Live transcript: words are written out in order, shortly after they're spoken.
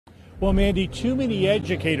Well, Mandy, too many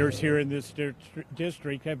educators here in this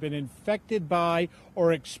district have been infected by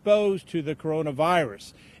or exposed to the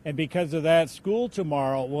coronavirus. And because of that, school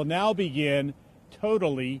tomorrow will now begin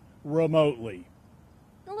totally remotely.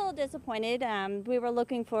 A little disappointed. We were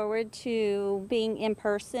looking forward to being in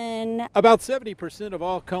person. About 70% of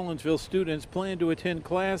all Collinsville students plan to attend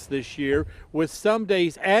class this year, with some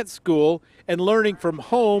days at school and learning from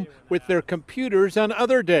home with their computers on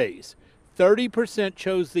other days. 30%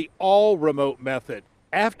 chose the all-remote method.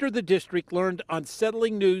 After the district learned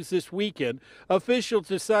unsettling news this weekend, officials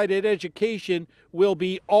decided education will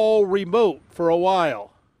be all remote for a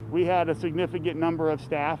while. We had a significant number of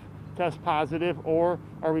staff test positive or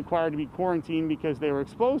are required to be quarantined because they were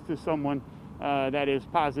exposed to someone that is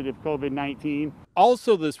positive COVID-19.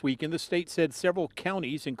 Also this weekend, the state said several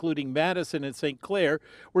counties, including Madison and St. Clair,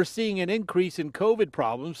 were seeing an increase in COVID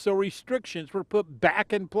problems, so restrictions were put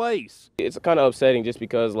back in place. It's kind of upsetting just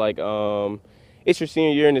because, it's your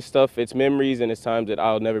senior year and it's stuff, it's memories and it's times that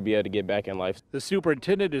I'll never be able to get back in life. The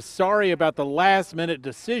superintendent is sorry about the last-minute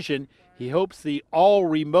decision. He hopes the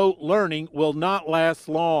all-remote learning will not last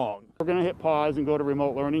long. We're going to hit pause and go to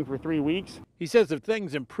remote learning for 3 weeks. He says if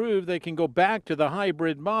things improve, they can go back to the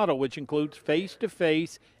hybrid model, which includes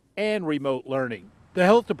face-to-face and remote learning. The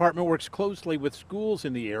health department works closely with schools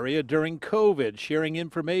in the area during COVID, sharing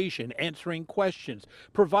information, answering questions,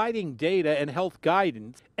 providing data and health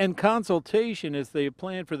guidance, and consultation as they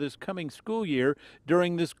plan for this coming school year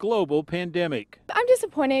during this global pandemic. I'm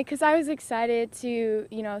disappointed because I was excited to,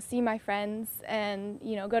 see my friends and,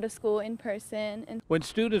 go to school in person. And when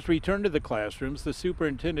students return to the classrooms, the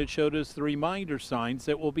superintendent showed us the reminder signs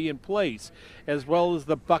that will be in place, as well as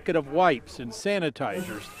the bucket of wipes and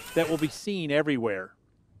sanitizers that will be seen everywhere.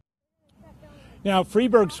 Now,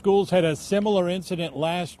 Freeburg schools had a similar incident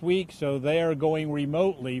last week, so they are going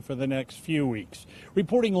remotely for the next few weeks.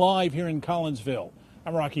 Reporting live here in Collinsville,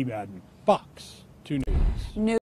 I'm Rocky Madden, Fox 2 News.